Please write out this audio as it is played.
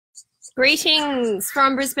Greetings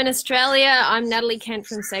from Brisbane, Australia. I'm Natalie Kent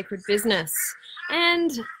from Sacred Business.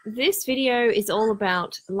 And this video is all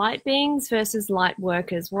about light beings versus light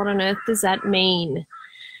workers. What on earth does that mean?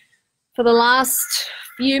 For the last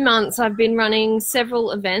few months, I've been running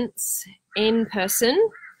several events in person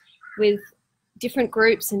with different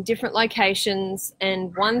groups in different locations.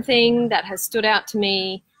 And one thing that has stood out to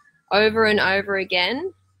me over and over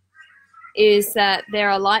again is that there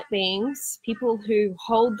are light beings, people who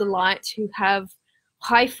hold the light, who have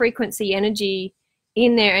high frequency energy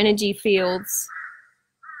in their energy fields,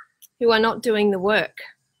 who are not doing the work.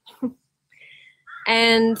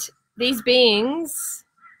 And these beings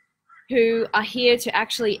who are here to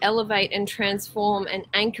actually elevate and transform and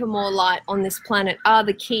anchor more light on this planet are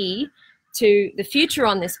the key to the future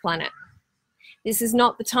on this planet. This is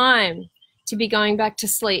not the time to be going back to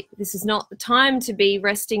sleep. This is not the time to be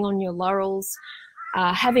resting on your laurels,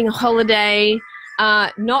 having a holiday,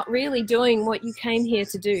 not really doing what you came here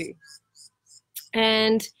to do.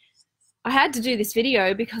 And I had to do this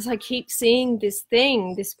video because I keep seeing this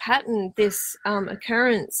thing, this pattern, this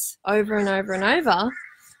occurrence over and over and over.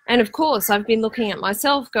 And of course, I've been looking at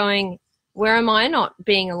myself going, where am I not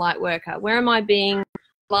being a light worker? Where am I being a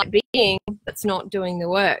light being that's not doing the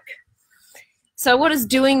work? So what does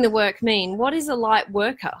doing the work mean? What is a light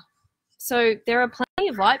worker? So there are plenty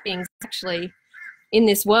of light beings actually in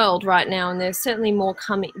this world right now, and there's certainly more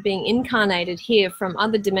being incarnated here from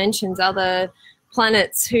other dimensions, other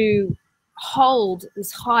planets who hold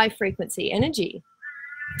this high frequency energy.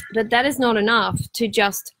 But that is not enough to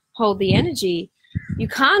just hold the energy. You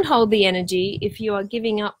can't hold the energy if you are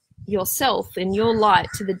giving up yourself and your light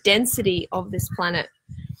to the density of this planet.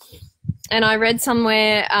 And I read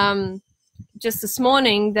somewhere just this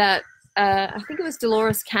morning that I think it was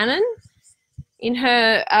Dolores Cannon in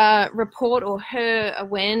her report or her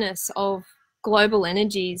awareness of global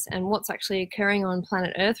energies and what's actually occurring on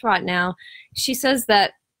planet Earth right now. She says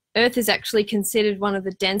that Earth is actually considered one of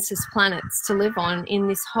the densest planets to live on in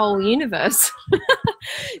this whole universe.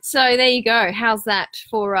 So there you go. How's that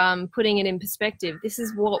for putting it in perspective? This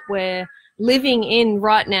is what we're living in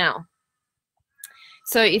right now.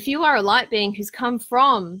 So if you are a light being who's come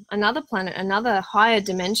from another planet, another higher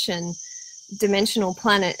dimensional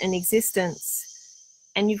planet in existence,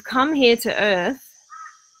 and you've come here to Earth,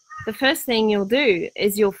 the first thing you'll do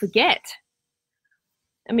is you'll forget.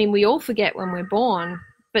 I mean, we all forget when we're born,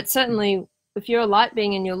 but certainly if you're a light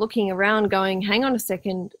being and you're looking around going, hang on a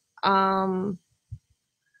second,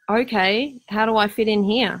 okay, how do I fit in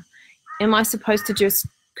here? Am I supposed to just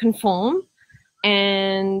conform?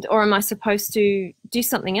 Or am I supposed to do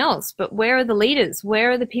something else? But where are the leaders? Where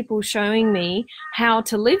are the people showing me how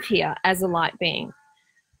to live here as a light being?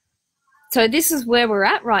 So this is where we're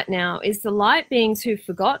at right now, is the light beings who've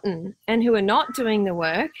forgotten and who are not doing the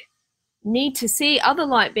work need to see other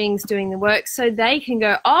light beings doing the work so they can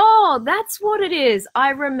go, oh, that's what it is. I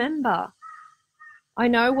remember. I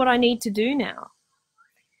know what I need to do now.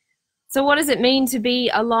 So what does it mean to be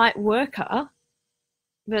a light worker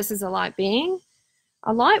versus a light being?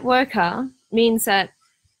 A light worker means that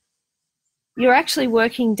you're actually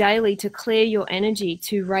working daily to clear your energy,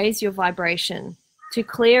 to raise your vibration, to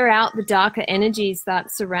clear out the darker energies that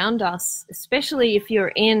surround us, especially if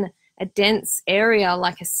you're in a dense area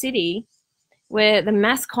like a city where the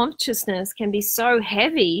mass consciousness can be so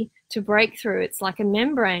heavy to break through. It's like a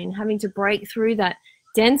membrane having to break through that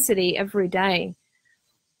density every day.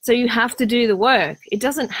 So you have to do the work. It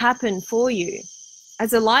doesn't happen for you.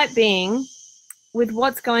 As a light being, with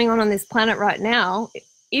what's going on this planet right now,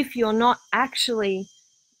 if you're not actually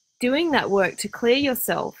doing that work to clear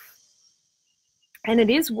yourself, and it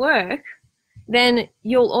is work, then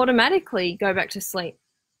you'll automatically go back to sleep,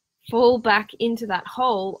 fall back into that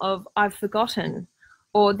hole of I've forgotten,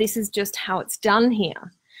 or this is just how it's done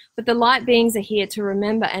here. But the light beings are here to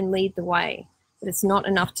remember and lead the way. But it's not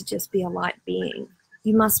enough to just be a light being.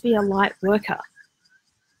 You must be a light worker.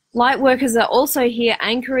 Light workers are also here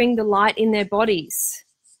anchoring the light in their bodies.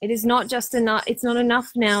 It is not just enough. It's not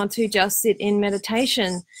enough now to just sit in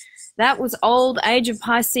meditation. That was old age of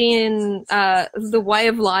Piscean, the way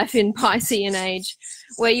of life in Piscean age,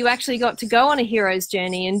 where you actually got to go on a hero's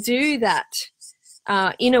journey and do that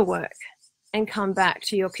inner work and come back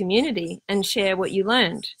to your community and share what you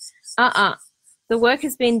learned. The work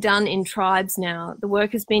has been done in tribes now. The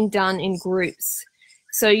work has been done in groups.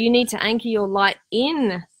 So you need to anchor your light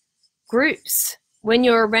in groups when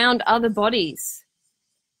you're around other bodies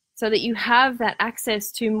so that you have that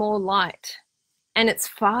access to more light. And it's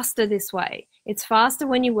faster this way. It's faster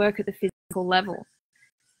when you work at the physical level.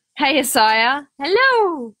 Hey, Asaya.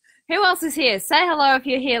 Hello. Who else is here? Say hello if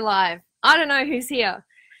you're here live. I don't know who's here.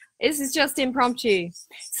 This is just impromptu.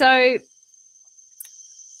 So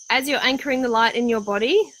as you're anchoring the light in your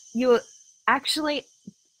body, you actually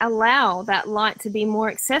allow that light to be more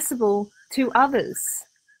accessible to others.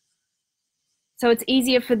 So it's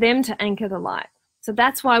easier for them to anchor the light. So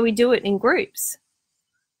that's why we do it in groups.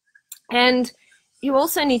 And you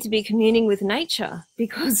also need to be communing with nature,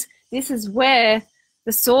 because this is where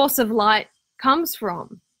the source of light comes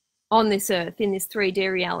from on this earth, in this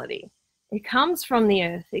 3D reality. It comes from the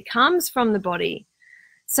earth. It comes from the body.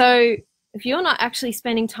 So if you're not actually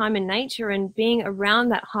spending time in nature and being around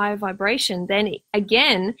that higher vibration, then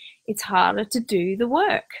again, it's harder to do the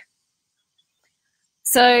work.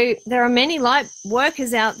 So there are many light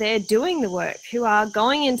workers out there doing the work who are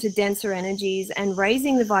going into denser energies and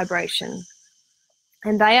raising the vibration.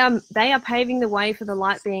 And they are paving the way for the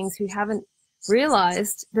light beings who haven't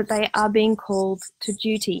realized that they are being called to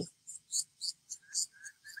duty.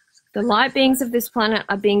 The light beings of this planet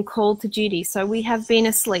are being called to duty. So we have been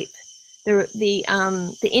asleep. The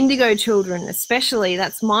indigo children, especially,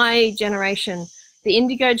 that's my generation, the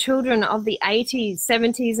indigo children of the 80s,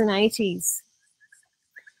 70s and 80s.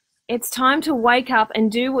 It's time to wake up and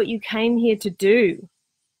do what you came here to do.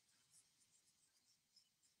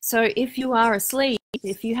 So if you are asleep,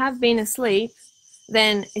 if you have been asleep,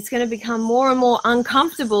 then it's going to become more and more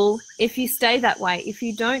uncomfortable if you stay that way, if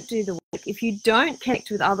you don't do the work, if you don't connect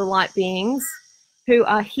with other light beings who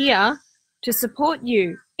are here to support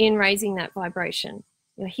you in raising that vibration.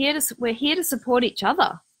 We're here to support each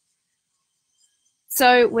other.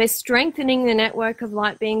 So we're strengthening the network of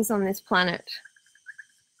light beings on this planet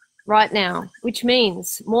right now, which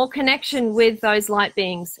means more connection with those light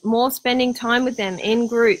beings, more spending time with them in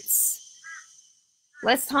groups,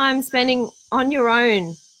 less time spending on your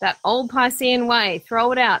own, that old Piscean way.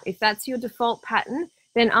 Throw it out. If that's your default pattern,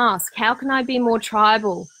 then ask, how can I be more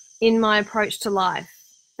tribal in my approach to life?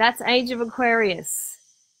 That's Age of Aquarius.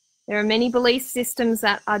 There are many belief systems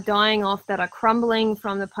that are dying off, that are crumbling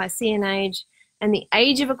from the Piscean age, and the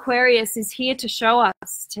Age of Aquarius is here to show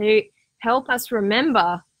us, to help us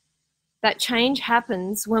remember that change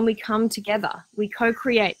happens when we come together. We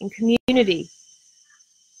co-create in community.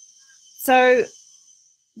 So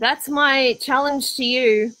that's my challenge to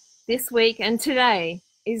you this week and today,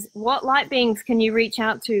 is what light beings can you reach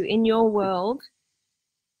out to in your world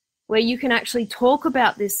where you can actually talk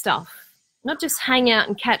about this stuff, not just hang out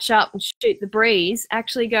and catch up and shoot the breeze.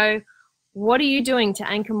 Actually go, what are you doing to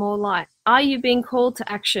anchor more light? Are you being called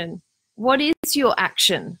to action? What is your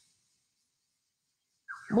action?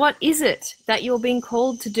 What is it that you're being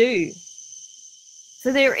called to do?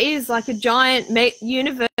 So there is like a giant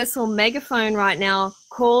universal megaphone right now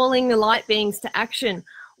calling the light beings to action.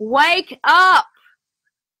 Wake up!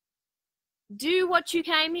 Do what you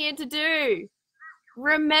came here to do.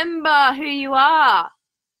 Remember who you are.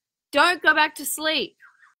 Don't go back to sleep.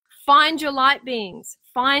 Find your light beings.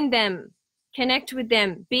 Find them. Connect with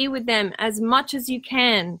them. Be with them as much as you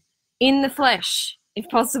can in the flesh, if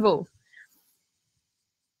possible.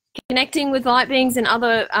 Connecting with light beings in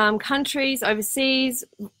other countries, overseas,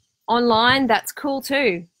 online, that's cool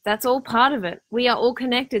too. That's all part of it. We are all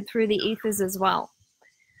connected through the ethers as well.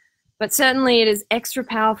 But certainly it is extra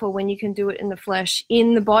powerful when you can do it in the flesh,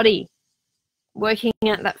 in the body, working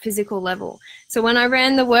at that physical level. So when I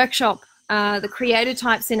ran the workshop, the Creator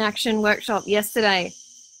Types in Action workshop yesterday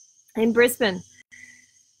in Brisbane,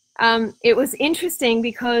 it was interesting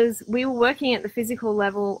because we were working at the physical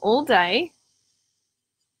level all day,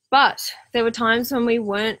 but there were times when we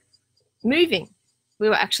weren't moving. We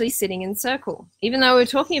were actually sitting in circle. Even though we were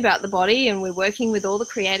talking about the body and we're working with all the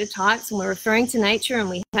creator types and we're referring to nature, and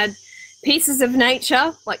we had pieces of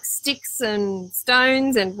nature like sticks and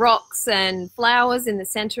stones and rocks and flowers in the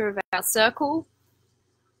center of our circle.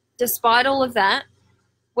 Despite all of that,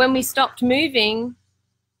 when we stopped moving,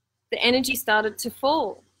 the energy started to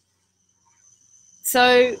fall.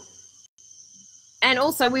 So, and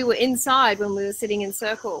also we were inside when we were sitting in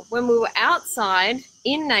circle. When we were outside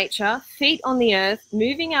in nature, feet on the earth,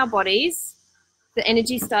 moving our bodies, the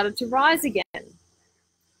energy started to rise again.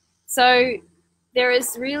 So there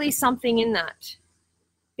is really something in that.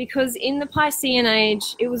 Because in the Piscean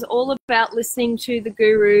age, it was all about listening to the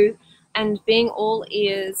guru and being all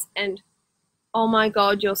ears and, oh my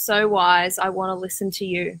God, you're so wise, I want to listen to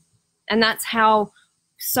you. And that's how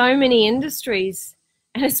so many industries,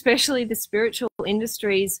 and especially the spiritual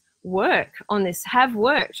industries, work on this, have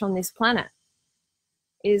worked on this planet,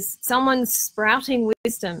 is someone sprouting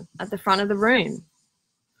wisdom at the front of the room.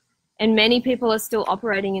 And many people are still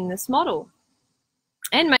operating in this model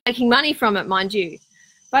and making money from it, mind you.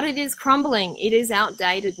 But it is crumbling. It is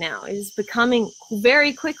outdated now. It is becoming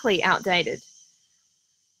very quickly outdated.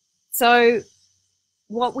 So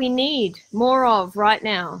what we need more of right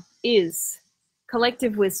now is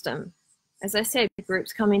collective wisdom. As I said,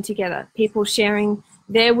 groups coming together, people sharing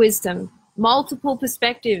their wisdom, multiple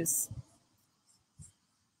perspectives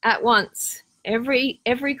at once. Every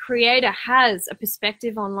creator has a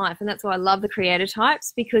perspective on life, and that's why I love the creator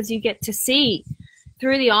types, because you get to see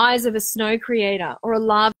through the eyes of a snow creator or a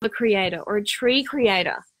lava creator or a tree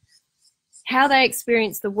creator how they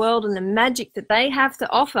experience the world and the magic that they have to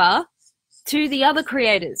offer to the other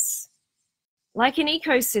creators. Like an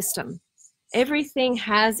ecosystem, everything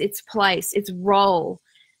has its place, its role.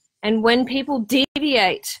 And when people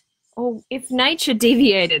deviate, or if nature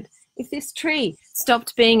deviated, if this tree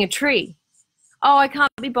stopped being a tree, oh, I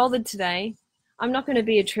can't be bothered today, I'm not going to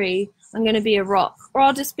be a tree, I'm going to be a rock, or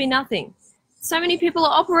I'll just be nothing. So many people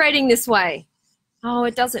are operating this way. Oh,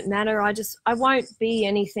 it doesn't matter, I won't be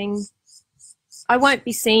anything. I won't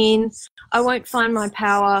be seen, I won't find my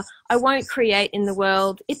power, I won't create in the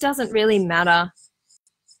world, it doesn't really matter.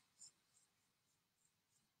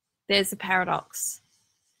 There's a paradox.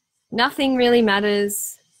 Nothing really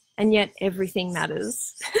matters, and yet everything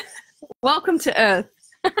matters. Welcome to Earth.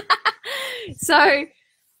 So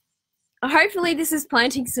hopefully this is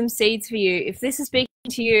planting some seeds for you. If this is speaking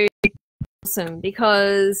to you, awesome,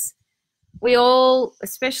 because we all,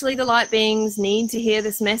 especially the light beings, need to hear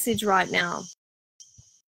this message right now.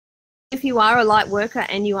 If you are a light worker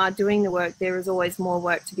and you are doing the work, there is always more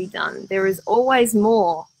work to be done. There is always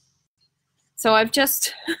more. So I've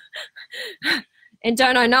just, and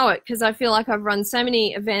don't I know it, because I feel like I've run so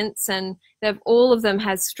many events and all of them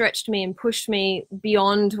has stretched me and pushed me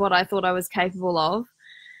beyond what I thought I was capable of.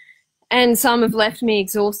 And some have left me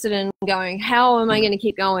exhausted and going, how am I going to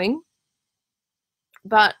keep going?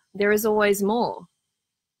 But there is always more,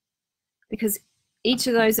 because each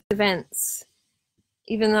of those events,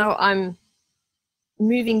 even though I'm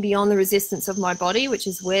moving beyond the resistance of my body, which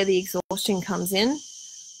is where the exhaustion comes in,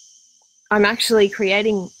 I'm actually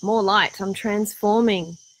creating more light. I'm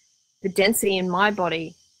transforming the density in my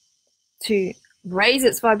body to raise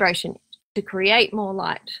its vibration, to create more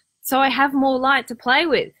light. So I have more light to play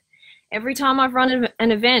with. Every time I've run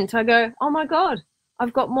an event, I go, oh my God,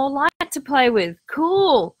 I've got more light to play with.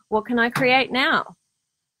 Cool. What can I create now?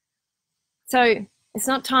 So it's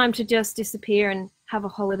not time to just disappear and have a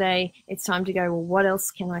holiday. It's time to go, well, what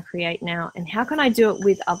else can I create now? And how can I do it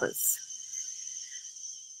with others?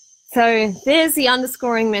 So there's the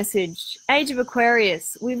underscoring message. Age of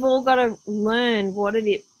Aquarius, we've all got to learn what it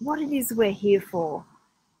is we're here for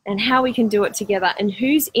and how we can do it together and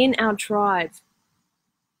who's in our tribe.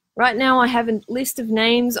 Right now I have a list of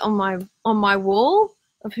names on my wall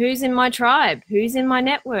of who's in my tribe, who's in my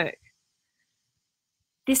network.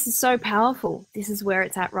 This is so powerful. This is where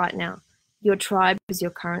it's at right now. Your tribe is your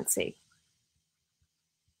currency.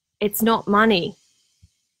 It's not money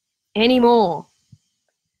anymore.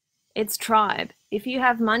 It's tribe. If you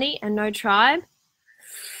have money and no tribe,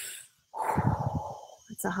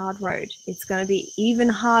 it's a hard road. It's going to be even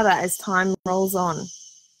harder as time rolls on.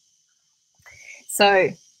 So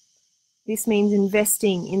this means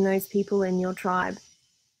investing in those people in your tribe,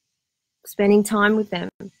 spending time with them.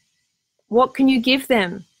 What can you give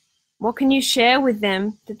them? What can you share with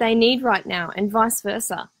them that they need right now, and vice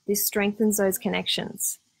versa? This strengthens those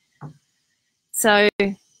connections. So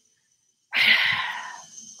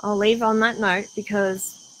I'll leave on that note,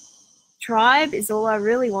 because tribe is all I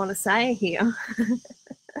really want to say here.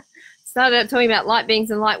 Started out talking about light beings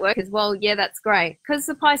and light workers. Well, yeah, that's great, because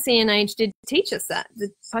the Piscean age did teach us that. The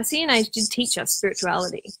Piscean age did teach us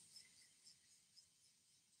spirituality.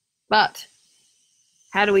 But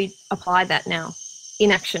how do we apply that now in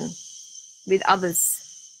action with others?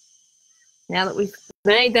 Now that we've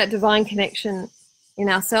made that divine connection in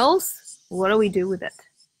ourselves, what do we do with it?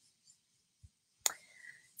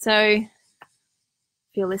 So if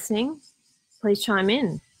you're listening, please chime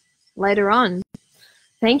in later on.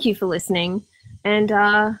 Thank you for listening, and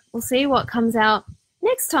we'll see what comes out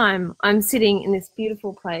next time I'm sitting in this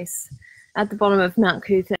beautiful place at the bottom of Mount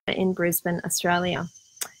Cootha in Brisbane, Australia.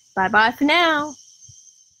 Bye-bye for now.